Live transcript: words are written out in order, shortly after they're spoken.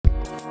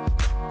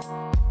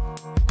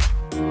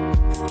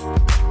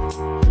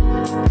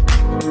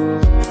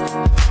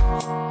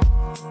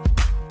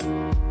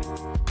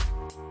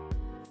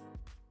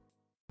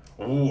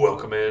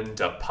welcome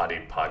to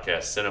Potty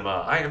Podcast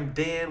Cinema. I am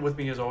Dan. With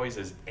me, as always,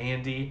 is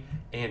Andy.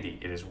 Andy,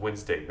 it is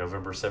Wednesday,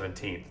 November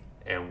 17th,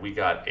 and we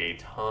got a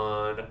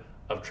ton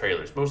of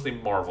trailers, mostly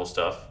Marvel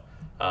stuff,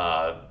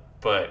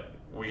 but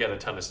we got a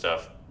ton of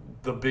stuff.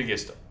 The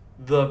biggest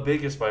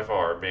by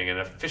far being an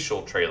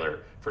official trailer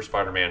for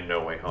Spider-Man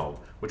No Way Home,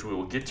 which we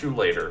will get to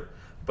later.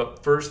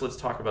 But first, let's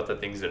talk about the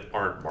things that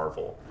aren't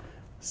Marvel.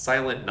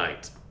 Silent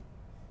Night.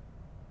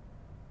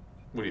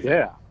 What do you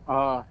think?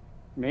 Yeah,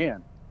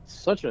 man,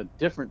 such a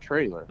different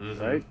trailer,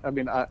 right? I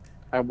mean, I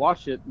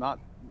watched it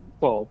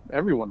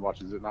everyone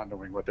watches it not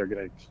knowing what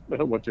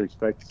to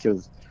expect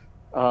because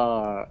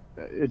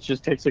it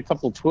just takes a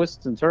couple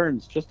twists and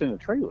turns just in a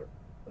trailer.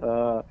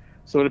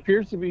 So it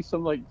appears to be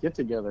some like get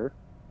together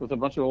with a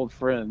bunch of old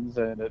friends,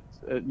 and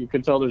you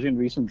can tell there's going to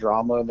be some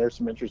drama and there's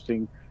some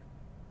interesting,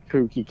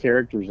 kooky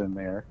characters in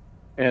there,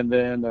 and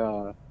then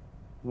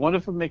one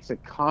of them makes a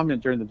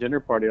comment during the dinner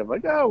party of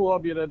like, "Oh, well, I'll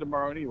be in bed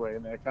tomorrow anyway,"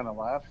 and they kind of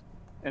laugh,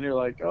 and you're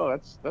like, "Oh,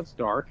 that's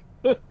dark,"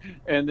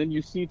 and then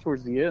you see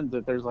towards the end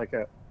that there's like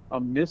a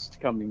mist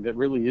coming that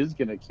really is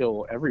going to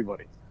kill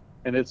everybody,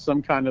 and it's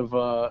some kind of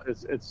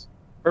it's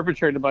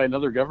perpetrated by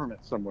another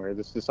government somewhere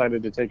that's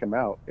decided to take them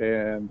out,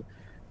 and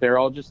they're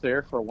all just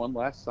there for one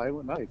last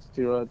silent night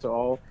to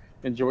all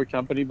enjoy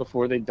company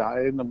before they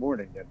die in the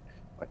morning. And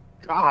like,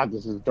 God,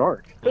 this is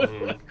dark.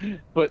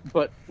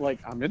 But like,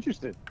 I'm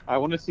interested. I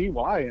want to see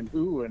why and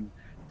who, and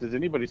does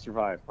anybody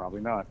survive?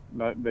 Probably not.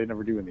 They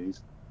never do in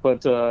these.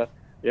 But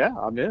yeah,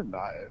 I'm in.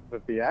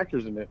 But the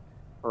actors in it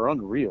are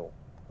unreal.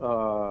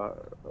 Well,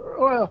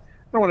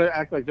 I don't want to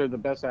act like they're the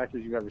best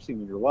actors you've ever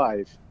seen in your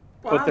life,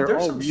 but they're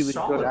all really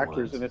good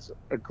actors, and it's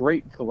a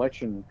great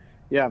collection,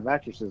 of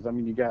actresses. I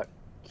mean, you got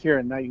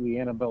Keira Knightley,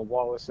 Annabelle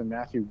Wallis, and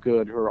Matthew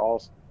Good, who are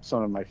all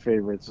some of my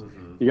favorites.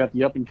 You got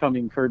the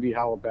up-and-coming Kirby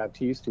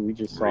Howell-Baptiste, who we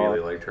just saw.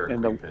 Really liked her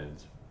in Queen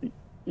Pins.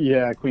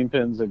 Yeah, Queen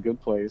Pin's a good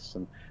place.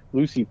 And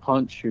Lucy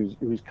Punch,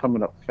 who's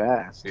coming up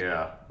fast.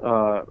 Yeah.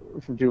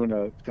 From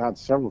doing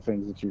several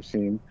things that you've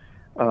seen.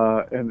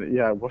 And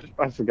yeah,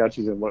 I forgot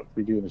she's in What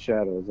We Do in the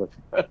Shadows.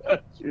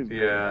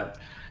 Yeah.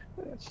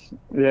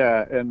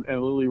 Yeah, and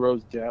Lily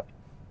Rose Depp.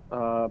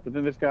 But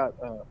then they've got,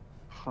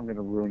 I'm going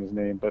to ruin his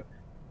name, but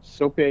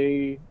Sope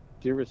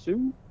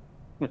Dirisu?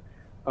 Is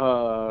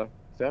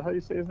that how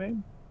you say his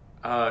name?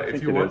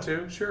 If you want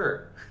to,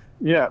 sure.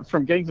 Yeah,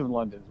 from Gangs of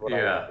London is what I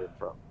remember him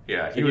from.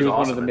 Yeah, he was awesome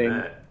one of the main.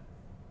 That.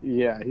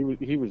 Yeah, he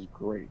was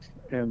great.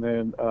 And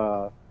then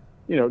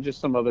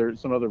just some other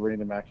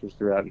random actors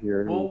throughout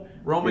here. Well,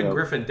 Roman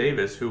Griffin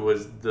Davis, who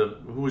was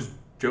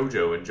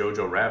JoJo in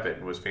Jojo Rabbit,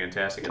 and was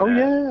fantastic in that.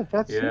 Yeah,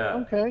 that's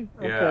okay.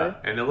 Yeah,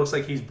 and it looks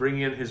like he's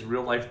bringing in his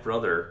real life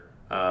brother,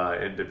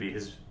 and to be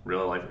his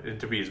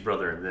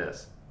brother in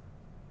this.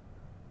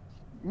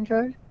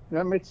 Okay,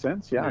 that makes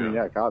sense. Yeah, I mean,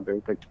 God, they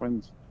look like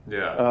twins.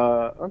 Yeah.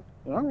 All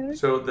right.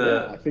 So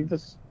I think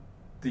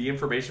the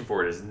information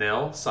for it is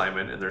Nell,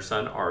 Simon, and their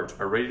son Art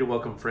are ready to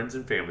welcome friends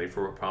and family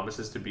for what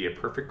promises to be a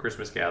perfect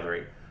Christmas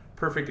gathering.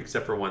 Perfect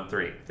except for one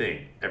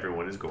thing: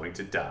 everyone is going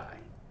to die.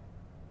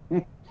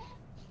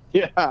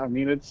 Yeah, I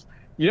mean it's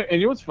and you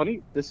know what's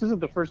funny? This isn't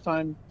the first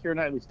time Keira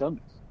Knightley's done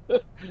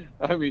this.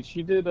 I mean,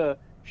 she did a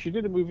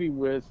movie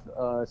with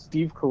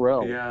Steve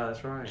Carell. Yeah,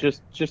 that's right.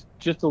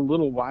 Just a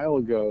little while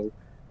ago,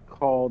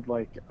 called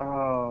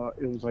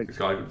it's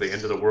called The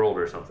End of the World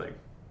or something.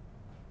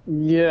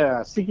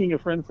 Yeah, Seeking a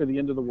Friend for the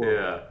End of the World.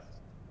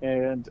 Yeah.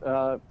 And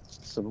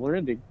similar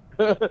ending.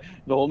 The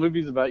whole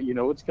movie's about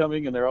what's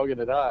coming and they're all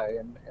gonna die,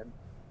 and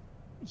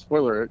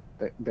spoiler,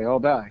 they all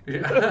die.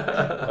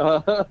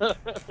 Yeah.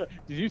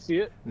 Did you see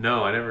it?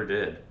 No, I never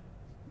did.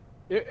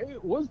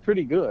 It was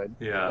pretty good.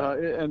 Yeah.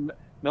 And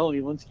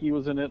Melanie Linsky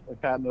was in it,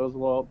 Patton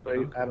Oswalt,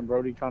 Adam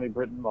Brody, Connie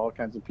Britton, all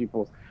kinds of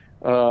people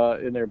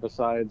in there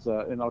besides,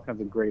 and all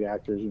kinds of great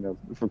actors,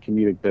 for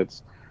comedic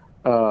bits.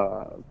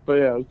 But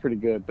yeah, it was pretty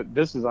good. But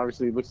this is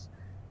it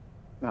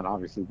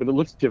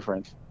looks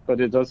different,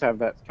 but it does have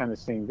that kind of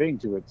same vein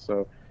to it.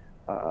 So,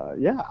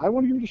 yeah, I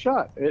want to give it a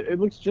shot. It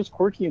looks just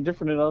quirky and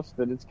different enough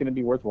that it's going to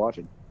be worth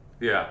watching.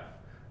 Yeah.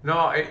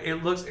 No,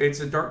 it's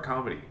a dark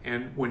comedy.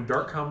 And when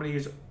dark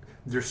comedies,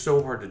 they're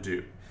so hard to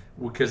do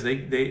because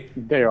they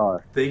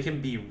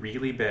can be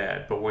really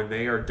bad, but when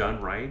they are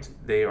done right,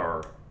 they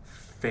are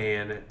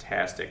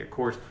fantastic. Of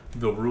course,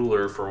 the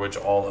ruler for which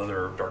all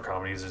other dark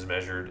comedies is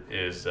measured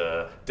is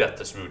Death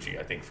to Smoochie,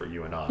 I think, for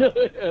you and I.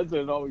 As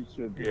it always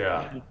should be.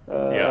 Yeah.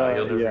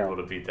 You'll never be able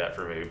to beat that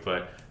for me.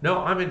 But no,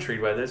 I'm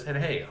intrigued by this. And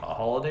hey, a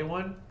holiday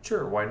one?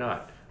 Sure, why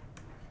not?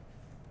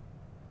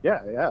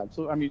 Yeah,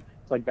 absolutely. I mean,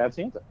 it's like Bad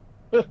Santa.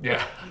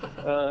 Yeah.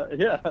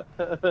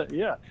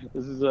 Yeah.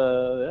 This is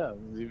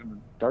even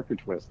a darker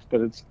twist,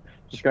 but it's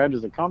described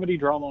as a comedy,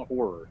 drama,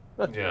 horror.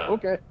 Yeah.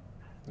 Okay.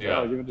 Yeah,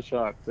 I'll give it a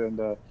shot.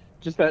 And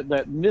just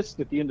that mist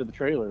at the end of the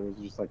trailer was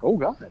just like, oh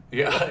God.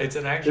 Yeah, it's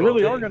an actual. They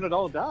really thing. are going to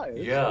all die.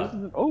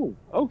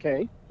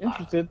 Okay,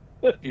 interested.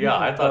 Yeah,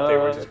 I thought they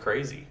were just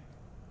crazy.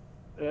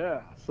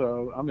 Yeah,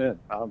 so I'm in.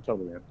 I'm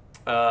totally in.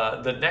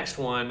 The next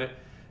one,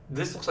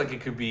 this looks like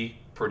it could be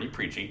pretty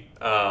preachy,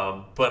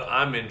 but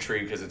I'm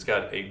intrigued because it's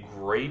got a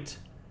great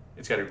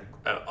It's got an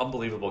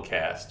unbelievable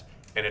cast,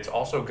 and it's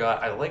also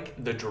got. I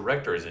like the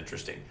director is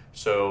interesting.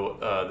 So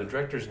the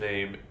director's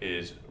name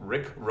is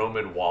Rick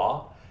Roman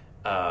Waugh.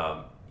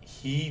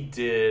 He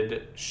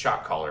did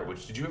Shot Caller,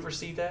 which did you ever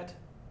see that?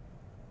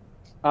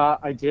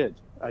 I did.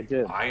 I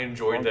did. I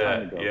enjoyed Long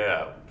time that.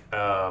 ago.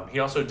 Yeah. He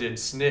also did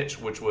Snitch,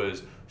 which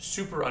was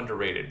super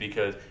underrated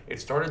because it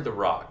started The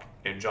Rock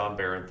and John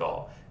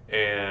Barenthal,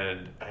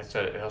 and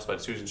it also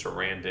had Susan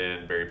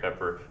Sarandon, Barry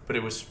Pepper, but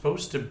it was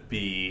supposed to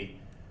be.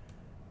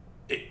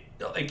 It,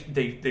 like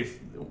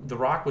The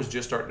Rock was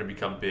just starting to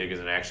become big as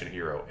an action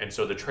hero, and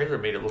so the trailer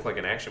made it look like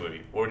an action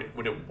movie when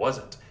it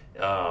wasn't.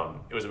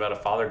 It was about a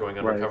father going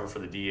undercover for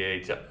the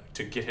DA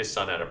to get his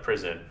son out of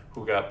prison,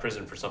 who got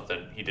prison for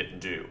something he didn't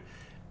do,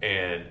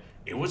 and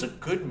it was a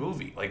good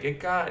movie. Like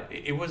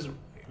it was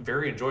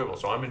very enjoyable.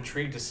 So I'm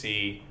intrigued to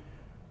see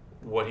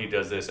what he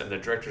does this. And the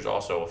director's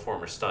also a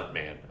former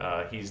stuntman.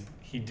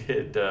 He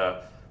did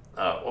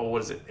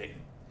what is it?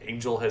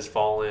 Angel Has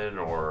Fallen,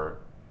 or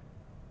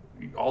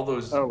all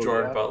those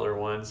Gerard Butler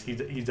ones.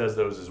 He does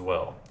those as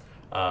well.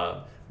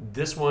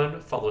 This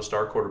one follows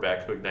star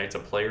quarterback who ignites a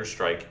player's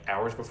strike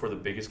hours before the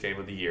biggest game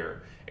of the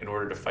year in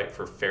order to fight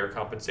for fair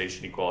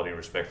compensation, equality, and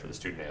respect for the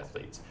student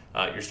athletes.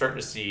 You're starting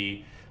to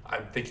see.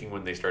 I'm thinking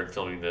when they started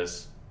filming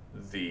this,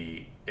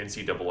 the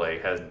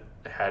NCAA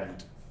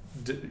hadn't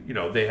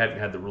they hadn't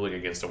had the ruling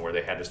against them where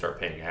they had to start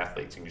paying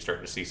athletes, and you're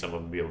starting to see some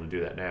of them be able to do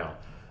that now.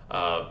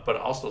 But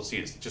also see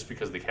it's just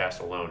because the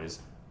cast alone is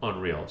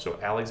unreal. So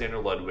Alexander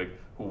Ludwig,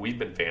 who we've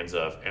been fans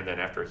of, and then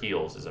after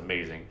Heels is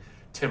amazing.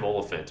 Tim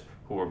Oliphant,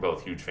 who we're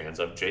both huge fans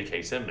of.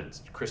 J.K.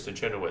 Simmons, Kristen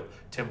Chenoweth,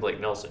 Tim Blake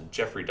Nelson,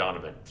 Jeffrey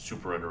Donovan,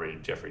 super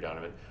underrated Jeffrey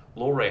Donovan.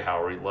 Lil Ray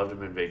Howery, loved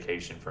him in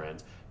Vacation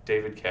Friends.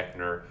 David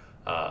Koechner,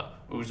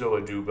 Uzo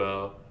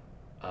Aduba,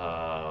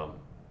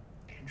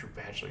 Andrew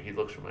Batchelor. He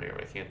looks familiar,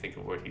 but I can't think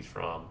of where he's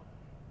from.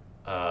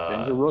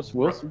 Russ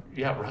Wilson.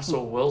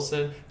 Russell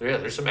Wilson.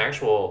 There's some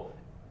actual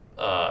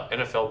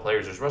NFL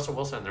players. There's Russell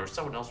Wilson, and there was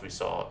someone else we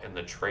saw in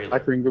the trailer.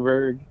 Mike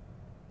Greenberg.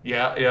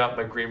 Yeah,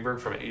 Mike Greenberg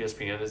from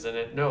ESPN is in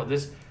it. No,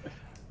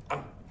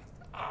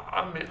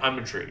 I'm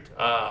intrigued.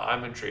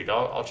 I'm intrigued.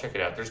 I'll check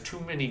it out. There's too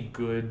many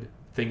good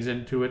things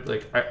into it.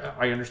 Like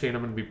I understand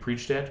I'm going to be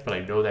preached at, but I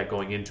know that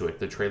going into it.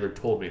 The trailer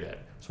told me that,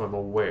 so I'm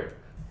aware.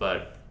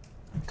 But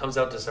it comes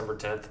out December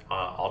 10th.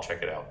 I'll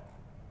check it out.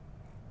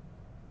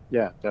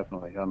 Yeah,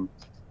 definitely.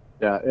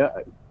 Yeah.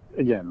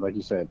 Again, like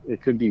you said,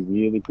 it could be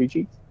really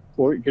preachy,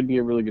 or it could be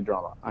a really good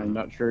drama. I'm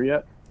not sure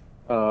yet,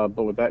 but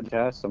with that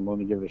cast, I'm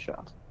willing to give it a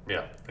shot.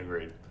 Yeah,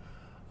 agreed.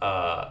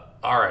 All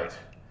right,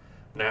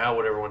 now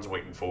what everyone's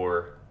waiting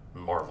for: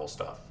 Marvel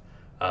stuff.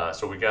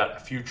 So we got a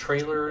few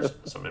trailers,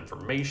 some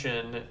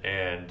information,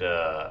 and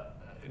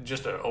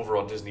just an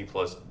overall Disney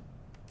Plus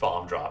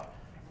bomb drop.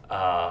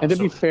 And to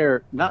be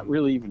fair, not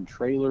really even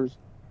trailers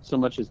so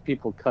much as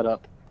people cut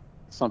up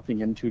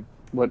something into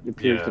what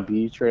appears to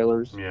be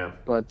trailers. Yeah.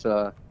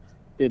 But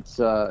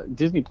it's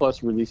Disney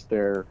Plus released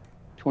their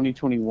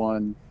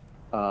 2021,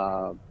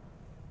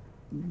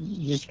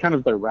 just kind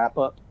of their wrap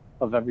up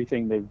of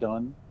everything they've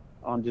done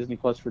on Disney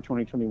Plus for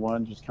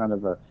 2021, just kind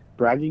of a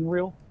bragging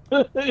reel,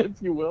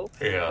 if you will.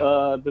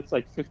 Yeah. That's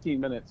like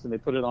 15 minutes, and they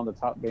put it on the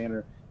top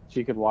banner so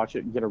you could watch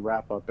it and get a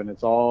wrap up, and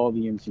it's all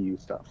the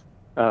MCU stuff,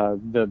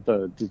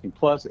 the Disney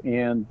Plus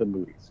and the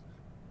movies,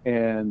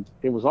 and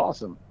it was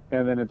awesome.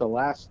 And then at the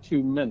last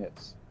 2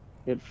 minutes,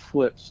 it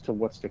flips to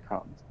what's to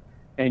come,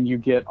 and you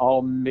get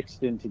all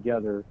mixed in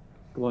together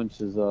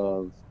glimpses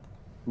of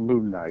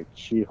Moon Knight,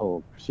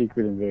 She-Hulk,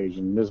 Secret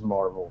Invasion, Ms.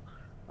 Marvel,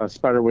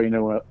 Spider-Way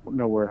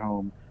Nowhere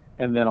Home,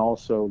 and then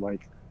also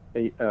like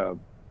a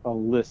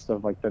list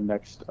of like the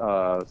next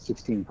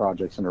 16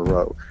 projects in a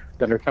row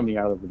that are coming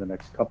out over the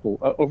next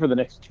over the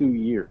next 2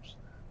 years.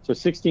 So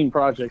 16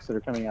 projects that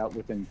are coming out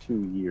within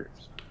 2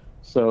 years.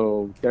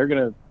 So they're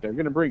gonna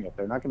bring it.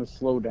 They're not gonna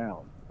slow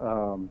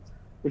down,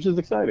 which is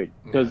exciting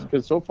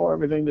because so far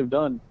everything they've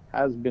done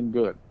has been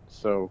good.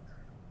 So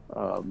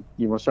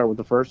you want to start with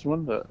the first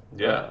one?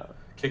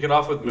 Kick it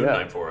off with Moon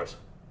Knight for us.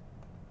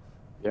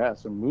 Yeah,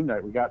 so Moon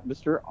Knight, we got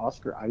Mr.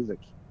 Oscar Isaac.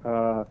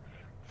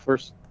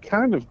 First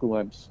kind of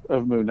glimpse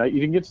of Moon Knight.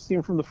 You didn't get to see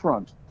him from the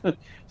front. So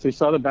you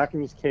saw the back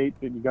of his cape,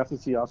 and you got to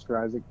see Oscar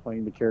Isaac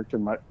playing the character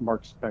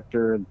Mark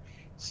Spector and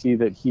see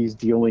that he's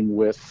dealing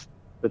with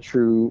the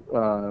true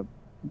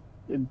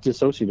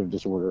dissociative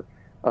disorder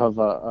of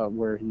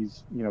where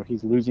he's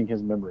losing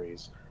his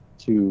memories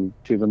to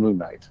the Moon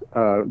Knight,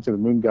 to the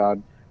Moon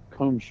God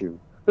Khonshu,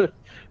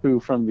 who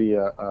from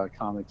the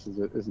comics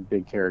is a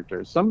big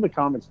character. Some of the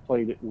comics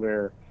played it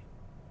where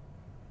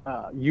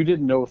you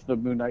didn't know if the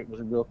Moon Knight was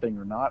a real thing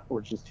or not,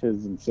 or just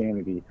his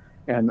insanity,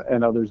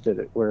 and others did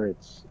it where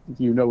it's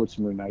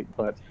Moon Knight,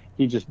 but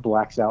he just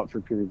blacks out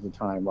for periods of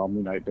time while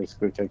Moon Knight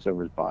basically takes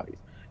over his body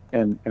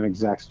and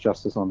exacts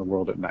justice on the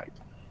world at night.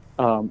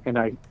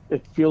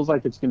 It feels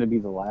like it's going to be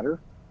the latter,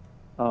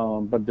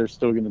 but there's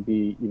still going to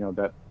be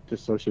that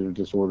dissociative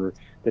disorder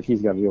that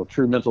he's got to deal with,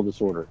 true mental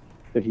disorder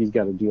that he's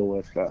got to deal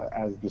with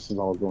as this is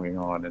all going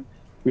on. And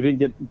we didn't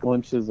get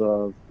glimpses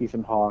of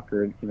Ethan Hawke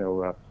or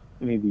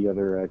any of the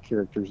other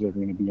characters that are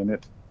going to be in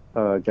it.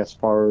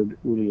 Gaspard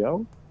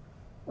Ulliel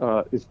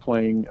is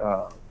playing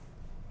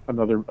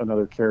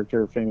another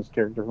character, famous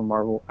character from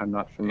Marvel. I'm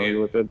not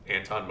familiar with it.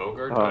 Anton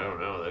Mogart? I Uh, don't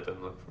know. That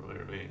doesn't look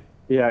familiar to me.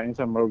 yeah,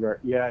 Anton Mogart.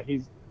 Yeah,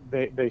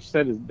 they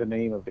said the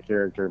name of the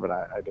character, but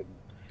I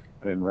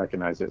didn't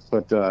recognize it.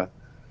 But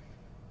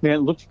man,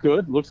 it looks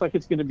good. Looks like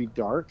it's going to be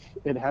dark.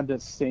 It had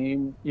that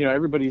same,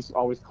 everybody's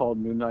always called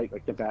Moon Knight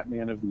like the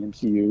Batman of the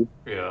MCU,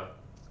 Yeah.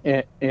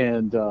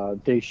 and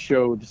they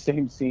show the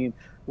same scene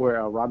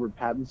where Robert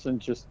Pattinson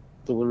just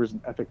delivers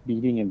an epic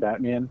beating in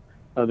Batman,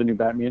 the new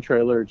Batman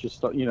trailer.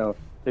 Just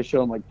they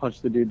show him like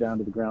punch the dude down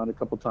to the ground a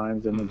couple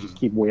times and then just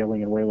keep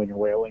wailing and wailing and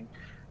wailing.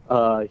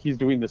 He's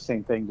doing the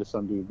same thing to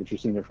some dude, but you're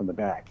seeing it from the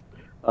back.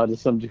 To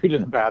some dude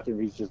in the bathroom,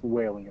 he's just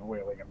wailing and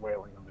wailing and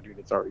wailing on the dude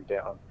that's already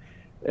down.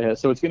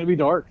 So it's going to be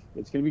dark.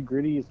 It's going to be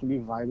gritty. It's going to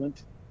be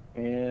violent.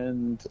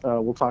 And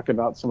we'll talk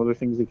about some other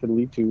things it could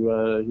lead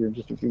to here in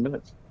just a few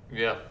minutes.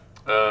 Yeah.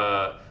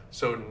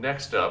 So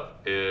next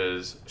up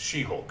is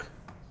She-Hulk.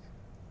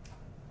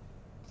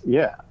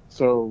 Yeah.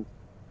 So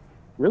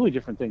really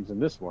different things in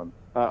this one.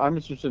 I'm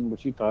interested in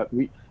what you thought.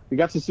 We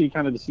got to see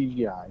kind of the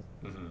CGI,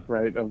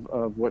 right,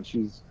 of what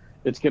she's.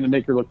 It's going to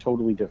make her look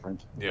totally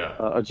different.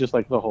 Yeah. Just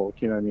like the Hulk,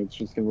 you know what I mean? It's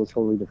just going to look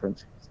totally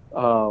different.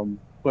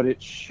 But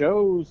it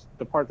shows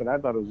the part that I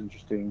thought was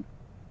interesting.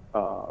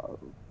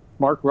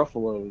 Mark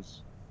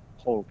Ruffalo's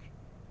Hulk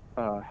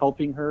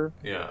helping her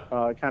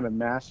kind of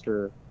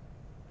master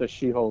the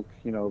She-Hulk,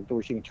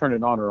 where she can turn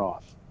it on or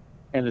off.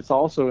 And it's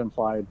also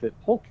implied that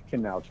Hulk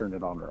can now turn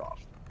it on or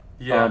off.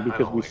 Yeah,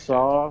 because we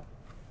saw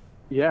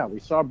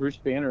Bruce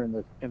Banner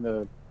in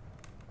the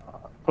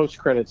post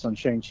credits on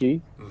Shang-Chi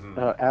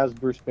as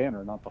Bruce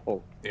Banner, not the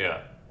Hulk.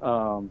 Yeah.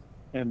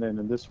 And then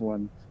in this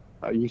one,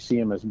 you see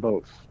him as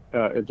both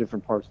at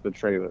different parts of the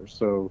trailer.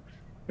 So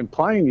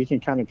implying he can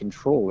kind of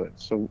control it.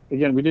 So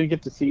again, we didn't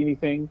get to see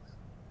anything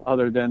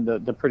other than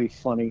the pretty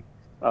funny.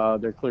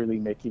 They're clearly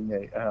making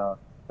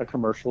a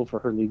commercial for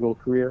her legal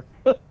career.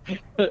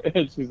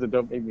 And she said,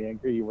 "Don't make me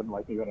angry. You wouldn't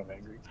like me when I'm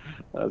angry."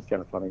 That's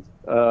kind of funny.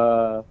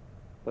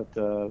 But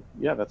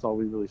yeah, that's all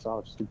we really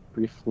saw. Just a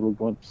brief little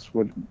glimpse.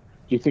 Do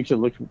you think she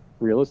looked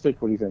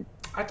realistic? What do you think?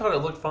 I thought it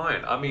looked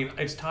fine. I mean,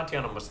 it's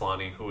Tatiana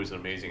Maslany, who is an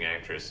amazing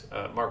actress.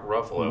 Mark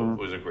Ruffalo,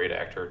 who is a great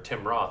actor.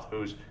 Tim Roth,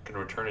 who's going to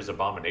return as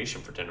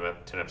Abomination for 10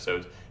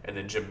 episodes. And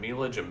then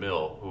Jamila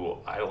Jamil, who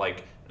I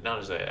like not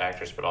as an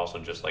actress, but also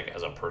just like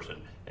as a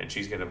person. And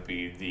she's going to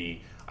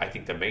be I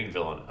think the main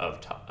villain of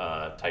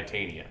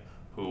Titania,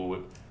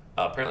 who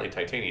apparently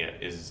Titania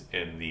is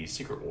in the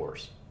Secret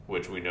Wars,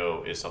 which we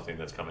know is something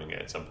that's coming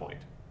at some point.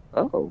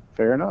 Oh,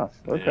 fair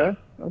enough. Okay.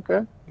 Yeah.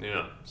 Okay.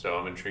 Yeah, so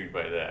I'm intrigued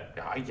by that.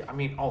 I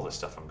mean, all this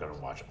stuff I'm going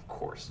to watch, of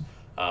course.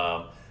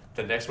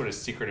 The next one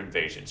is Secret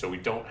Invasion. So we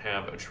don't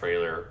have a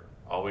trailer.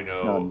 All we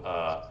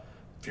know,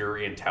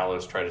 Fury and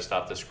Talos try to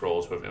stop the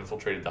Skrulls who have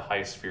infiltrated the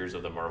high spheres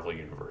of the Marvel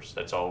Universe.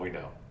 That's all we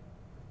know.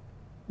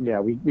 Yeah,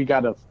 we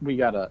got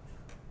a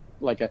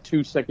like a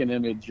 2-second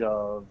image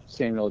of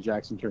Samuel L.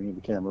 Jackson turning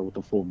the camera with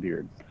a full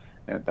beard.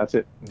 And that's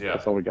it. Yeah.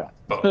 That's all we got.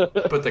 But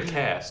the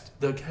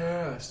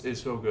cast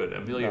is so good.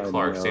 Amelia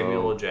Clark,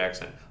 Samuel L.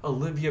 Jackson,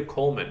 Olivia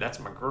Colman, that's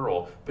my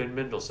girl, Ben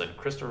Mendelsohn,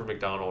 Christopher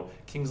McDonald,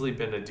 Kingsley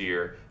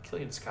Ben-Adir,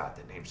 Killian Scott.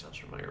 That name sounds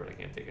familiar, but I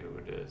can't think of who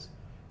it is.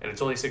 And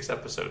it's only 6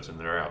 episodes, and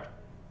they're out.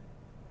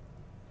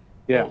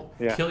 Yeah, Well,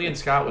 yeah. Killian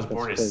Scott was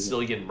born as crazy.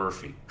 Cillian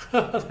Murphy.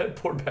 That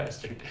poor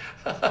bastard.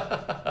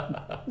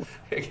 I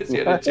guess he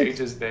had to change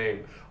his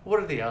name.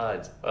 What are the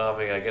odds? I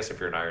mean, I guess if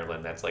you're in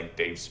Ireland, that's like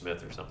Dave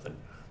Smith or something.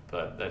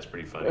 But that's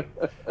pretty funny.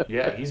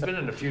 Yeah, he's been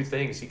in a few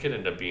things. He could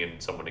end up being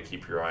someone to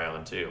keep your eye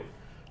on too.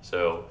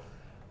 So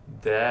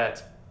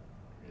that's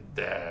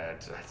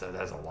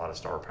a lot of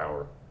star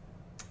power.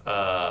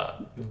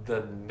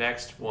 The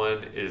next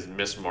one is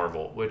Miss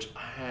Marvel, which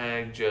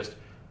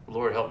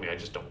Lord help me, I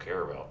just don't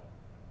care about.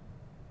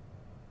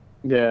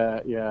 Yeah,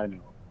 I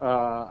know.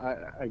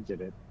 I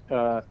get it.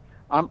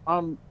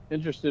 I'm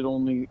interested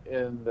only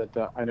in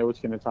that. I know it's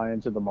going to tie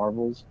into the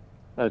Marvels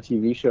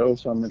TV show,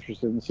 so I'm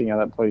interested in seeing how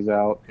that plays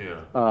out.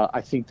 Yeah.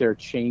 I think they're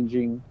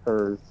changing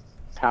her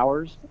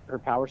power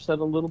set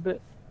a little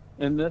bit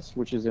in this,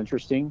 which is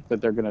interesting.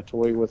 That they're going to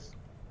toy with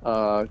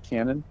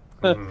canon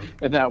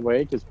in that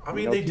way. Because I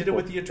mean, they did it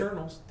with the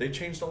Eternals. They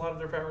changed a lot of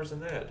their powers in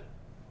that.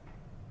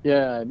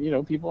 Yeah,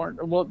 and people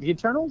aren't. Well, the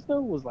Eternals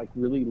though was like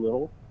really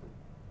little.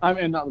 I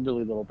mean, not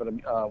really little, but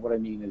what I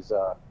mean is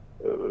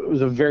it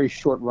was a very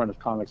short run of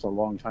comics a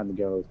long time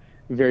ago.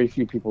 Very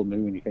few people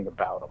knew anything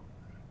about them.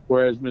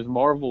 Whereas Ms.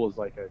 Marvel is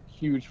like a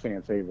huge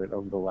fan favorite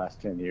over the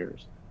last 10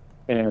 years.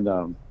 And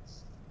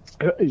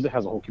it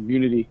has a whole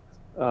community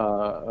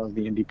of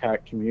the indie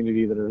pack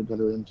community that are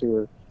into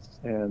her,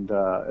 and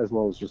as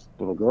well as just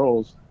little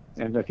girls.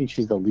 And I think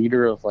she's the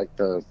leader of like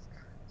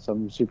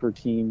some super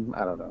team.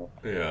 I don't know.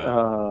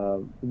 Yeah.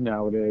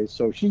 Nowadays,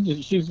 so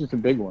she's just a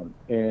big one,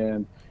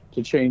 and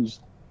to change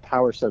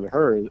power set of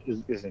her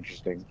is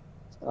interesting,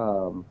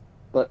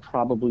 but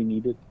probably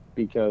needed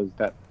because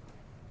that.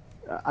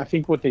 I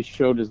think what they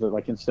showed is that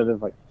like instead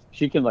of like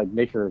she can like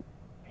make her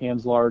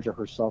hands large or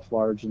herself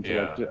large into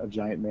Yeah. like a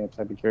giant man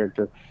type of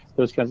character.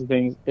 Those kinds of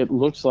things. It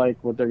looks like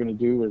what they're going to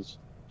do is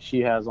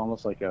she has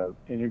almost like a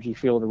energy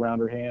field around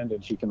her hand,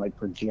 and she can like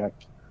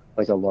project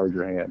like a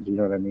larger hand. You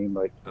know what I mean?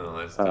 Like, Oh,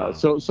 that's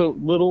dumb. so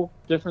little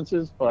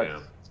differences, but Yeah.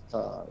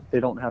 they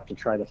don't have to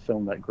try to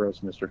film that gross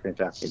Mr.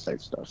 Fantastic type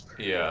stuff.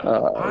 Yeah.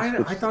 I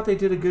It's thought they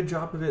did a good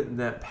job of it in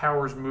that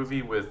Powers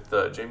movie with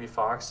Jamie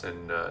Foxx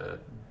and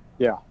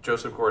yeah,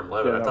 Joseph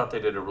Gordon-Levitt. yeah, I no, thought they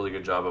did a really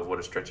good job of what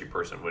a stretchy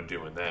person would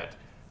do in that.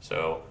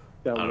 So,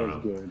 that I don't was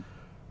know. good.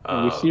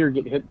 And we see Um, her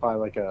get hit by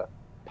like a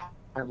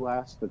power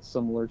blast that's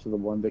similar to the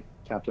one that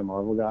Captain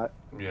Marvel got.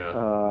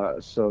 yeah.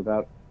 So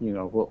that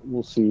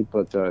we'll see,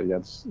 but yeah,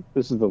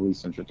 this is the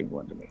least interesting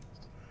one to me.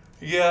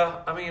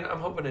 Yeah, I mean, I'm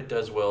hoping it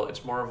does well.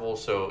 It's Marvel,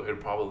 so it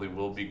probably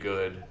will be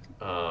good.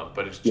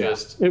 But it's Yeah,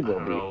 just, it I will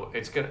don't be. know.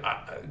 It's gonna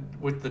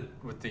with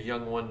the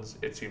young ones.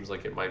 It seems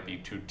like it might be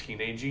too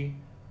teenagey,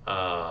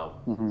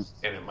 Hmm.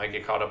 and it might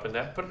get caught up in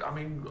that. But I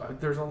mean,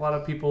 there's a lot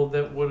of people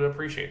that would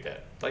appreciate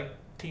that, like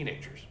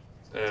teenagers.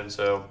 And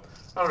so,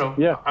 I don't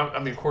know. Yeah. I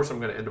mean, of course, I'm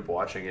gonna end up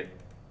watching it,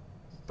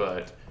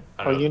 but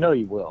I Oh, don't you know. know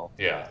you will.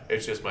 Yeah,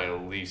 it's just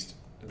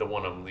the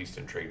one I'm least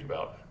intrigued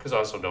about because I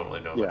also don't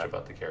really know much Yeah,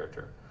 about the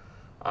character.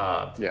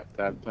 Uh, yeah,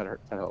 that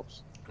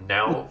helps.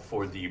 Now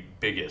for the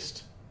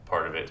biggest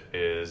part of it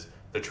is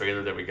the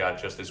trailer that we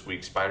got just this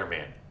week,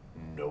 Spider-Man: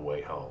 No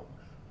Way Home.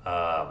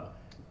 Um,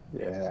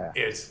 Yeah.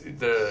 it's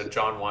the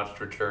John Watts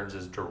returns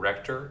as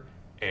director,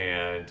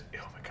 and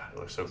oh my god, it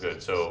looks so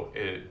good. So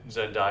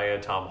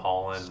Zendaya, Tom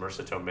Holland,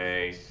 Marissa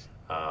Tomei,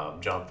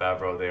 Jon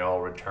Favreau, they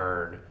all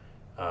return.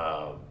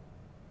 Um,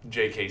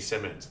 J.K.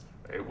 Simmons.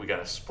 We got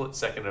a split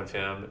second of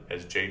him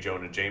as J.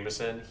 Jonah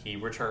Jameson. He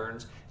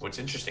returns. What's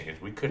interesting is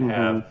we could Hmm.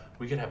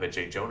 have a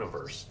J. Jonah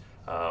verse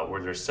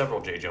where there's several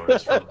J.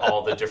 Jonahs from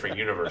all the different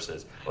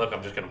universes. Look,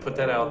 I'm just going to put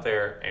that out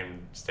there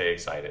and stay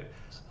excited.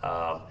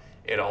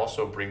 It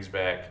also brings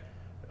back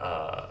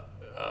uh,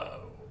 uh,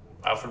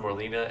 Alfred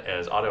Molina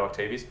as Otto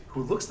Octavius,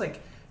 who looks like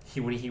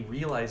when he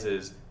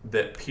realizes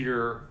that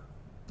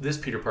this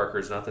Peter Parker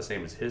is not the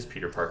same as his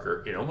Peter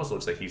Parker. It almost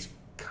looks like he's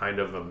kind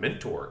of a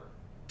mentor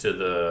to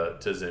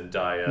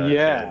Zendaya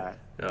Yeah.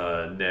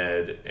 and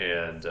Ned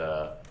and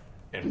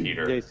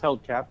Peter. Yeah, he's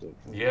held captive.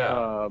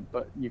 Yeah,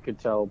 But you could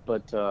tell.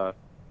 But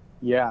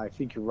yeah, I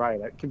think you're right.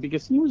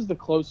 Because he was the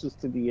closest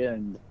to the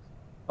end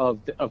of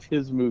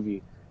his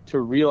movie to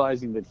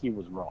realizing that he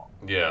was wrong.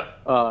 yeah,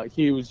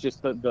 He was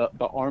just the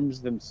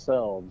arms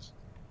themselves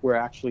were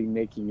actually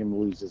making him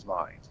lose his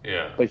mind.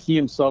 yeah, But he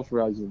himself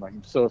realizes like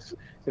so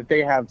if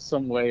they have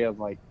some way of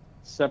like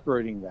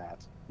separating that,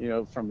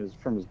 from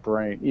his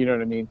brain, you know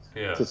what I mean,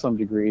 yeah. to some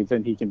degree,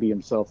 then he can be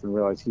himself and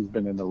realize he's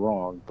been in the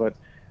wrong. But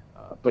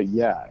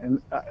yeah,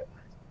 and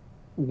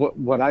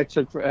what I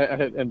took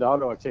and the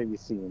Otto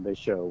Octavius scene they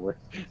show where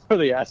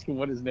they ask him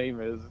what his name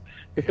is,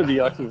 the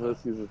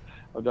Octopus is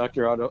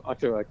Dr.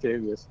 Otto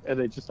Octavius, and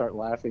they just start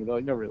laughing. They're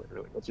like, no, really,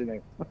 what's your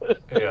name?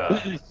 Yeah.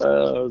 It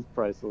was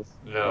priceless.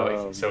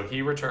 No, so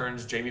he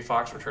returns. Jamie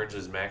Foxx returns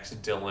as Max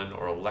Dillon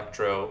or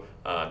Electro.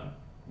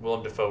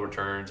 Willem Dafoe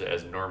returns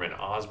as Norman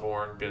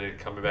Osborn.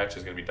 Benedict Cumberbatch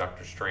is going to be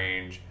Doctor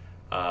Strange.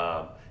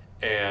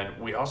 And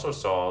we also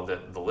saw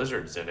that the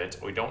Lizard's in it.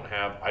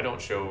 I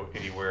don't show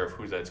anywhere of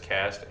who that's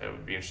cast. It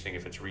would be interesting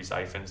if it's Rhys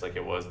Ifans like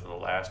it was in the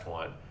last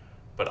one.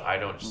 But I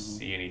don't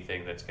see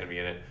anything that's going to be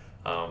in it.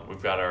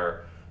 We've got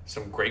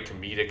some great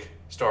comedic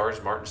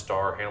stars: Martin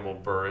Starr, Hannibal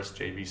Buress,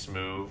 J.B.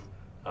 Smoove.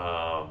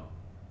 I'm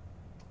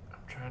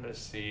trying to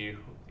see.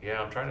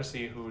 I'm trying to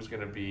see who's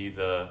going to be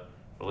the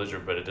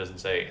Lizard, but it doesn't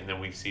say. And then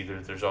we see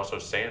there's also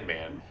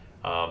Sandman.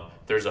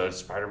 There's a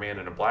Spider-Man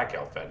in a black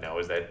outfit. Now,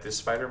 is that this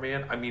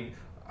Spider-Man? I mean,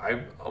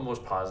 I'm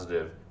almost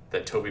positive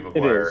that Tobey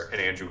Maguire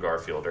and Andrew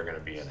Garfield are going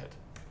to be in it.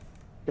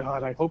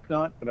 God, I hope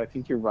not, but I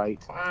think you're right.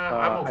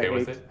 I'm okay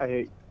with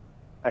it.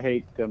 I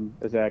hate them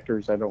as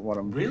actors. I don't want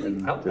them. Really?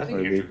 In I this think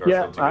movie. Andrew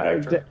Garfield's a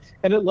good actor.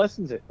 And it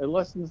lessens it. It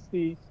lessens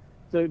the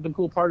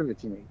cool part of it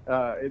to me.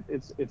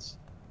 It's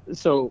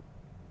so.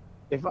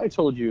 If I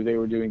told you they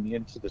were doing the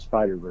Into the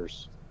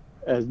Spider-Verse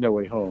as No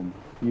Way Home,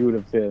 you would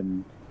have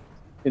been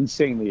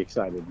insanely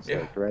excited and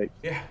stoked, right?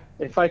 Yeah.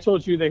 If I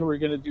told you they were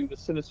going to do the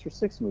Sinister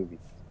Six movie,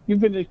 you've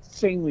been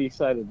insanely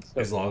excited and stoked.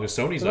 As long as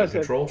Sony's on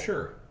control,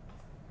 sure.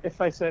 If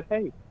I said,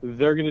 hey,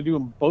 they're going to do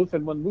them both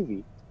in one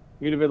movie,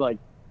 you'd have been like,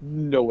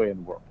 no way in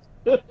the world.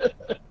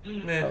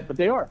 But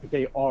they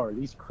are.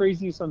 These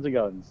crazy sons of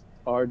guns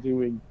are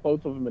doing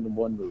both of them in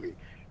one movie.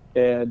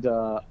 And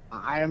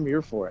I am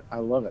here for it. I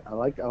love it. I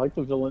like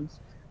the villains.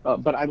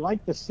 But I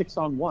like the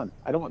 6-on-1.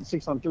 I don't want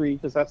 6-on-3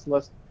 because that's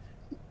less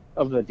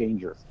of the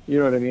danger. You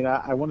know what I mean?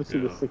 I want to see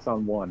the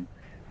 6-on-1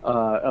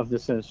 of the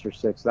Sinister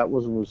Six. That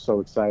was what was so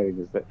exciting,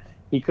 is that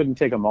he couldn't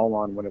take them all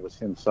on when it was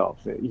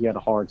himself. He had a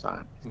hard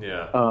time.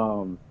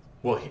 Yeah.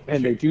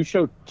 They do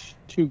show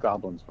two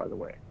goblins, by the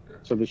way.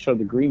 So they show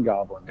the Green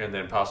Goblin. And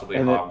then possibly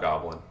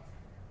Hobgoblin.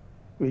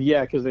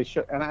 Yeah, because they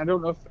show, and I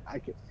don't know if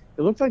it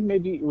looked like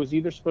maybe it was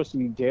either supposed to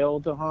be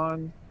Dale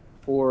DeHaan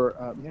or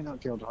not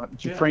Dale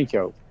DeHaan,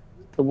 Franco.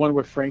 The one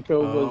where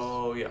Franco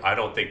Oh yeah, I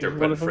don't think they're was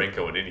one putting of them.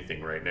 Franco in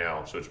anything right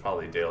now, so it's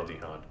probably Dale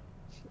DeHaan.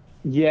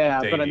 Yeah,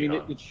 but Dane I mean,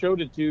 DeHaan. it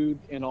showed a dude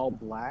in all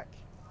black,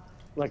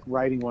 like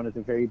writing one at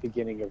the very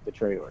beginning of the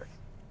trailer.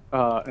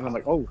 And I'm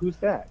like, oh, who's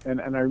that?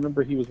 And I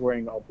remember he was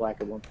wearing all black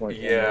at one point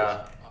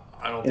Yeah,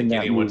 I don't in think that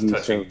anyone's movie. So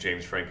touching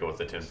James Franco with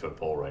a 10-foot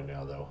pole right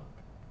now, though.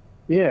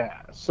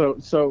 yeah,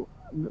 so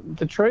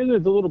the trailer,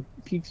 the little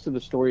peeks to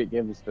the story it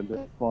gives us that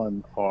are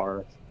fun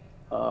are,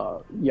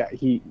 yeah,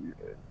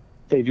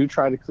 they do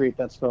try to create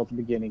that spell at the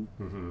beginning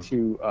Mm-hmm.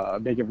 to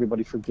make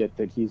everybody forget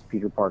that he's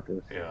Peter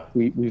Parker. Yeah,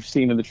 We've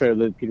seen in the trailer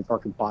that Peter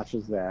Parker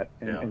botches that,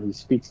 yeah, and he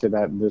speaks to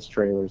that in this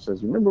trailer.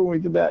 Says, "Remember when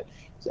we did that?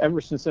 So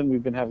ever since then,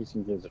 we've been having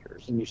some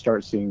visitors, and you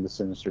start seeing the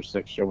Sinister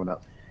Six showing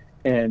up."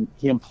 And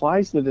he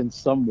implies that in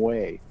some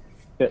way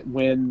that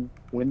when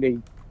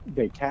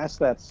they cast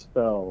that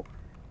spell,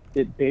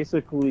 it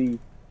basically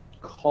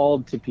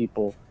called to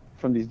people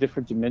from these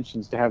different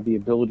dimensions to have the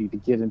ability to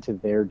get into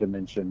their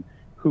dimension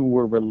who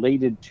were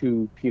related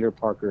to Peter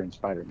Parker and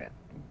Spider-Man,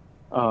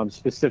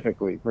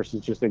 specifically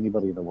versus just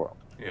anybody in the world.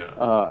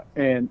 yeah.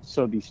 And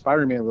so the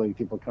Spider-Man related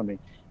people coming,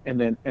 and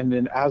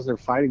then as they're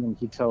fighting them,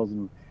 he tells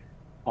them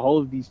all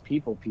of these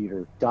people,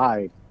 Peter,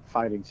 died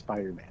fighting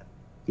Spider-Man.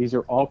 These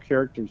are all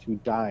characters who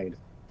died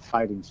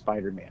fighting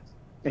Spider-Man.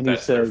 And he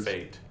That's their says,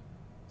 fate.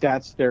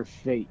 that's their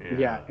fate. Yeah.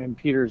 Yeah, And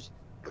Peter's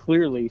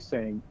clearly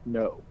saying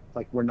no.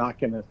 Like we're not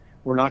gonna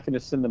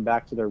send them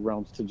back to their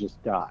realms to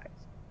just die.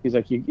 He's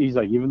like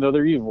even though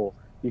they're evil,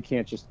 you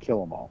can't just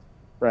kill them all,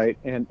 right?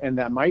 And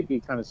that might be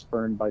kind of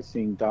spurned by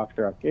seeing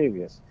Doctor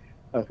Octavius,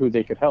 who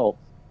they could help,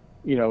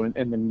 and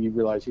then you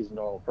realize he's a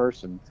normal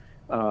person,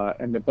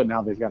 but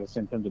now they've got to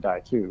send him to die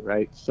too,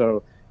 right?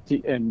 So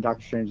and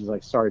Doctor Strange is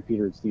like, sorry,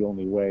 Peter, it's the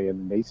only way,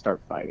 and they start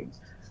fighting,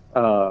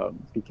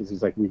 because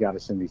he's like, we got to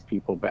send these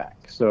people back.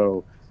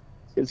 So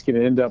it's going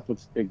to end up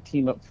with a big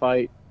team up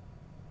fight.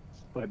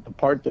 But the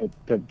part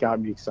that got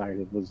me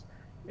excited was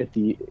at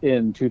the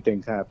end, two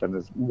things happen.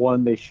 Is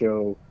one, they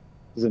show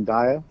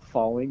Zendaya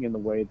falling in the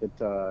way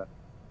that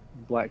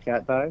Black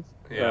Cat dies.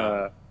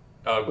 yeah.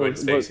 Or Gwen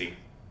Stacy.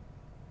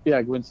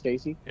 yeah, Gwen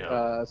Stacy.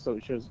 Yeah. So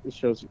it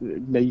shows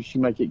maybe she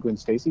might get Gwen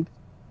Stacy.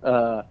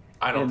 Uh,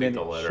 I don't and think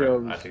then they'll it let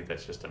her. I shows, think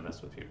that's just to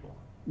mess with people.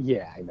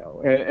 yeah, I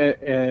know.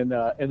 And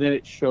then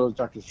it shows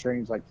Doctor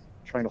Strange like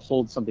trying to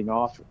hold something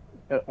off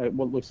at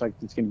what looks like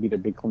it's going to be the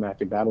big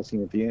climactic battle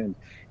scene at the end.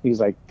 He's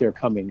like, they're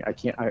coming. I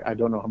can't. I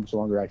don't know how much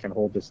longer I can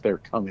hold this. They're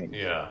coming.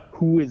 Yeah,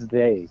 Who is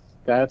they?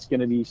 That's going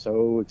to be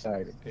so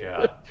exciting.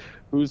 yeah.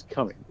 Who's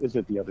coming? Is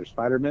it the other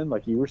Spider-Man,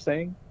 like you were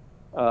saying?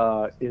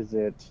 Is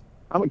it?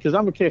 Because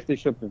I'm okay if they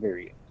show up at the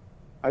very end.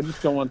 I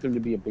just don't want them to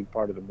be a big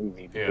part of the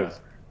movie because Yeah.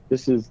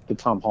 this is the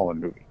Tom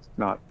Holland movie,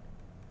 not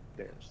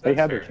theirs. They That's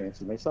had their fair.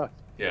 chances. They sucked.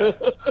 Yeah,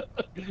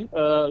 This is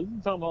a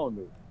Tom Holland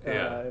movie.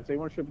 yeah. If they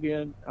want to show up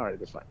again, all right,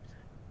 that's fine.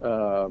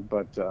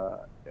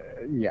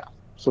 Yeah,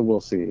 so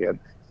we'll see. And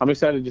I'm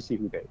excited to see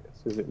who they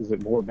is. Is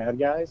it more bad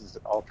guys? Is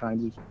it all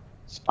kinds of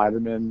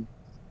Spider-Man,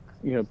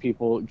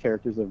 people,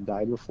 characters that have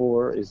died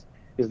before? Is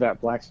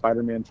that Black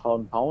Spider-Man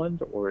Tom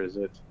Holland, or is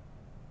it?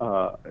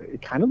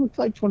 It kind of looks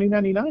like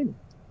 2099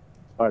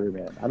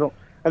 Spider-Man.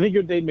 I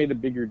think they made a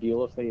bigger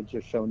deal if they had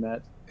just shown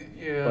that.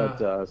 Yeah.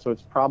 But so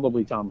it's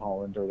probably Tom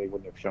Holland, or they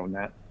wouldn't have shown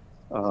that.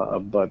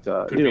 But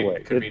Could either be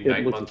way, could be it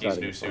Night looks Monkey's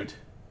exciting new and fun. suit.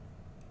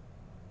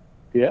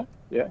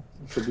 Yeah,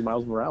 could be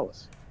Miles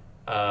Morales.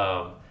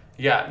 Um,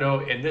 yeah,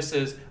 no, and this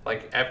is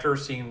like after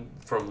seeing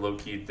from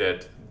Loki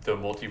that the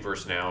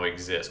multiverse now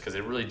exists because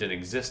it really didn't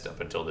exist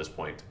up until this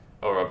point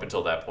or up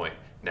until that point.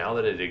 Now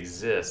that it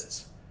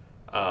exists,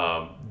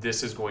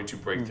 this is going to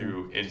break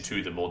through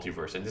into the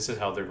multiverse, and this is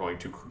how they're going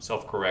to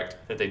self-correct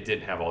that they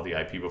didn't have all the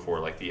IP before,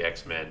 like the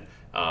X-Men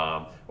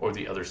or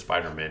the other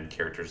Spider-Man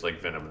characters like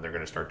Venom, and they're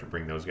going to start to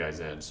bring those guys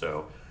in.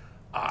 So,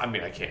 I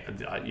mean, I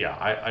can't.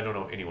 I don't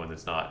know anyone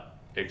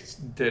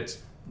that's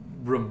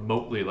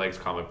remotely likes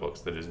comic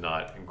books that is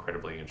not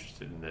incredibly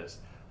interested in this.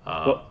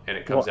 And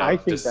it comes I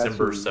out think that's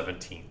December who,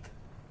 17th.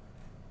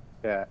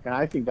 yeah, and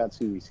I think that's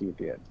who we see at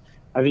the end.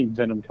 I think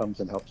Venom comes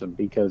and helps him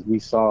because we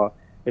saw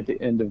at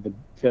the end of the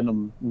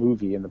Venom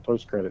movie in the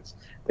post credits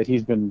that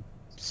he's been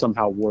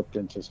somehow warped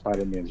into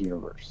Spider-Man's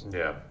universe,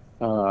 Yeah.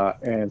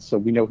 and so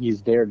we know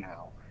he's there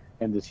now.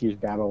 And this huge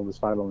battle of the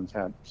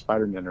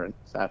Spider-Man are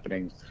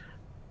happening.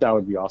 That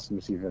would be awesome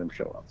to see Venom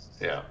show up.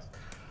 Yeah.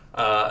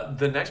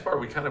 The next part,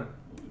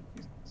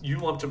 you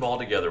lumped them all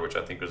together, which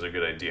I think was a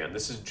good idea. And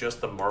this is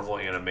just the Marvel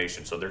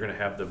Animation. So they're going to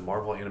have the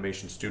Marvel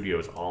Animation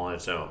Studios all on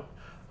its own.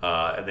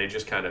 And they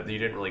just you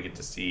didn't really get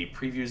to see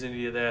previews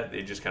any of that.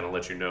 They just kind of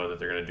let you know that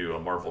they're going to do a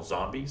Marvel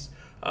Zombies.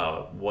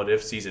 What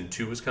If Season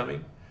 2 is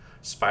coming.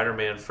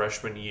 Spider-Man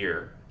Freshman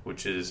Year,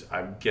 which is,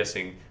 I'm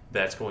guessing,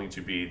 that's going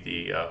to be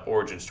the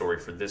origin story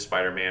for this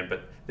Spider-Man.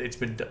 But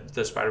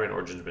the Spider-Man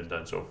origin has been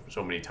done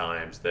so many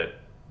times that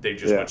they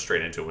just went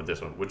straight into it with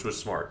this one, which was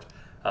smart.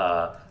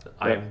 I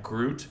Am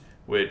Groot,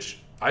 which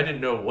I didn't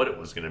know what it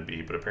was going to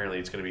be, but apparently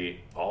it's going to be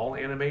all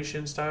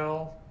animation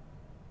style.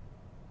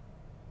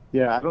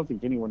 Yeah, I don't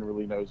think anyone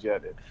really knows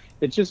yet.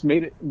 It just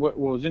made it. What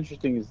was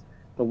interesting is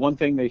The one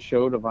thing they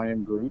showed of I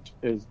Am Groot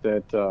is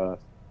that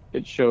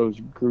it shows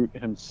Groot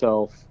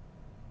himself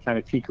kind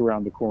of peek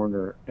around the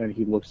corner, and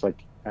he looks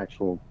like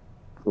actual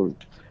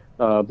Groot.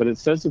 But it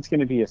says it's going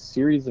to be a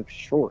series of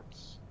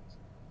shorts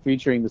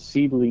featuring the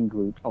seedling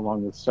Groot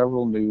along with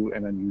several new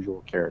and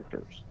unusual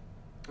characters.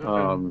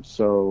 Okay.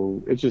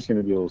 So it's just going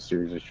to be a little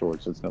series of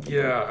shorts. It's nothing big.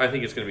 Yeah, I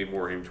think it's going to be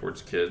more aimed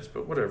towards kids,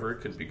 but whatever, it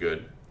could be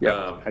good.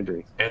 Yeah, I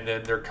agree. And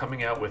then they're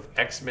coming out with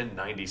X-Men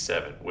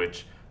 '97,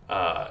 which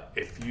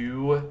if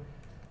you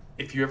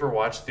ever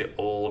watched the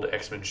old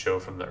X-Men show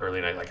from the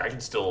early '90s, like I can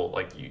still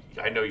like you,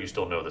 I know you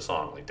still know the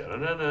song like da na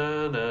na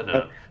na na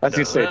na. As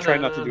you say, try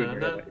not to do it in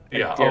your head.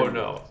 Yeah. Oh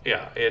no.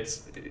 Yeah.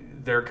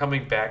 They're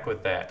coming back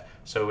with that.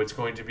 So it's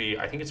going to be.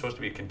 I think it's supposed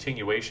to be a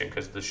continuation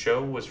because the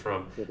show was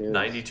from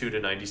 '92 to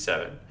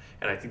 '97,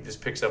 and I think this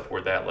picks up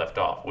where that left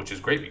off, which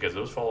is great because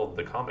those followed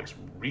the comics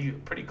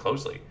pretty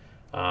closely.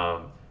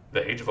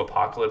 The Age of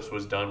Apocalypse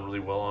was done really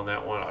well on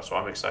that one, so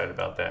I'm excited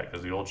about that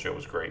because the old show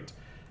was great.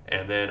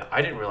 And then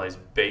I didn't realize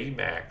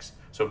Baymax.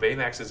 So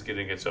Baymax is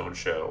getting its own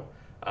show,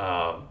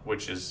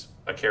 which is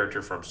a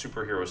character from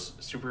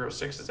Superhero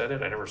 6. Is that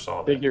it? I never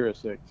saw that. Big Hero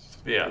 6.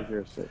 Yeah. Big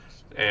Hero 6.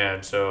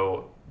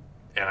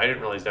 And I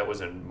didn't realize that was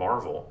in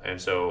Marvel. And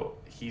so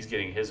he's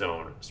getting his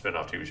own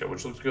spin-off TV show,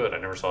 which looks good. I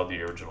never saw the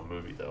original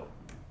movie though.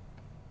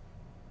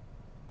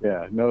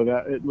 Yeah, no,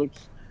 that it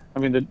looks. I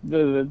mean,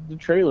 the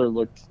trailer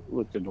looked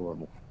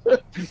adorable.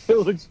 It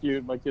looks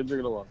cute. My kids are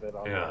gonna love it.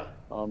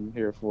 I'm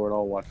here for it.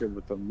 I'll watch it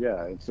with them.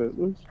 Yeah, it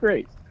looks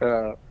great.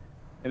 And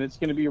it's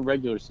gonna be a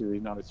regular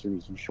series, not a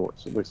series of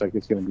shorts. It looks like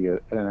it's gonna be an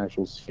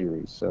actual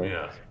series. So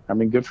yeah. I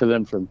mean, good for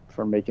them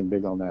for making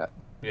big on that.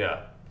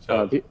 Yeah.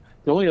 So the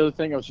only other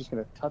thing I was just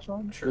gonna touch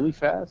on really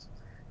fast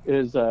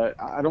is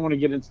I don't want to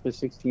get into the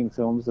 16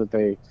 films that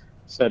they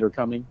said are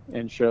coming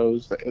and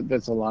shows.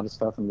 That's a lot of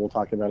stuff, and we'll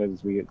talk about it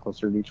as we get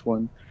closer to each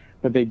one.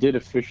 But they did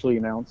officially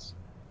announce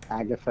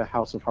Agatha,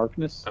 House of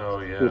Harkness,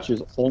 which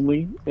is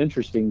only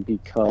interesting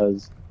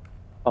because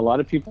a lot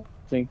of people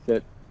think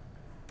that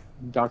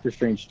Doctor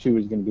Strange 2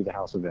 is going to be the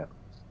House of M.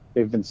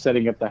 They've been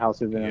setting up the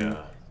House of M.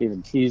 Yeah. They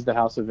even teased the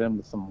House of M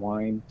with some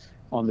wine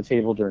on the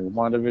table during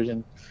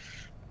WandaVision.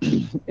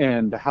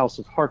 And the House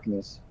of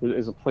Harkness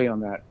is a play on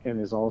that and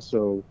is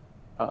also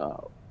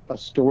a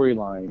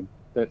storyline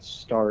that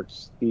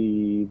starts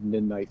the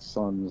Midnight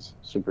Suns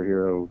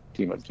superhero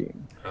team-up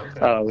team,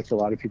 which a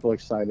lot of people are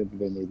excited that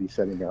they may be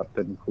setting up.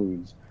 That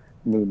includes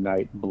Moon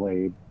Knight,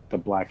 Blade, the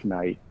Black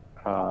Knight,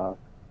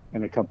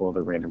 and a couple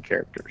other random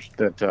characters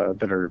that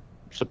are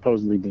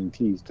supposedly being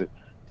teased to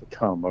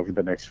come over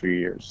the next few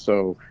years.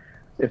 So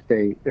if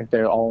they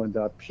all end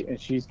up,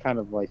 and she's kind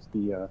of like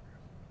the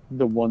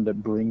one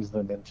that brings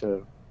them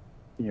into,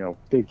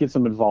 they gets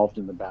them involved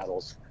in the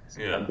battles.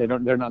 Yeah.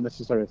 They're not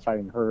necessarily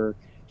fighting her.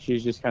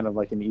 She's just kind of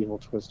like an evil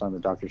twist on the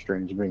Doctor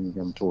Strange, bringing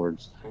them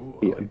towards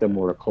the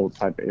more occult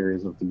type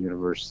areas of the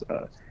universe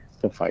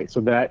to fight.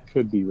 So that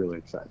could be really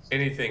exciting.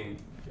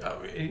 Anything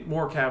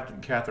more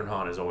Catherine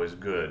Hahn is always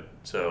good,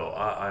 so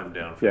I'm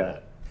down for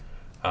that.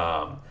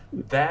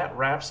 That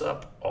wraps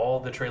up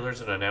all the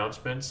trailers and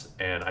announcements,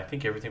 and I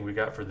think everything we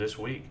got for this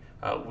week.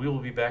 We will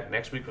be back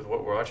next week with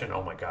what we're watching.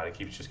 Oh my God, it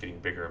keeps just getting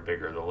bigger and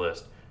bigger, the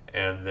list.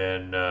 And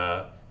then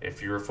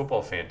if you're a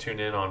football fan, tune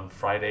in on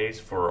Fridays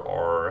for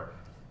our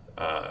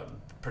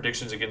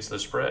predictions against the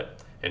spread.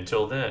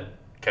 Until then,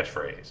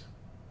 catchphrase.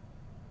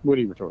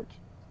 Woody retorts.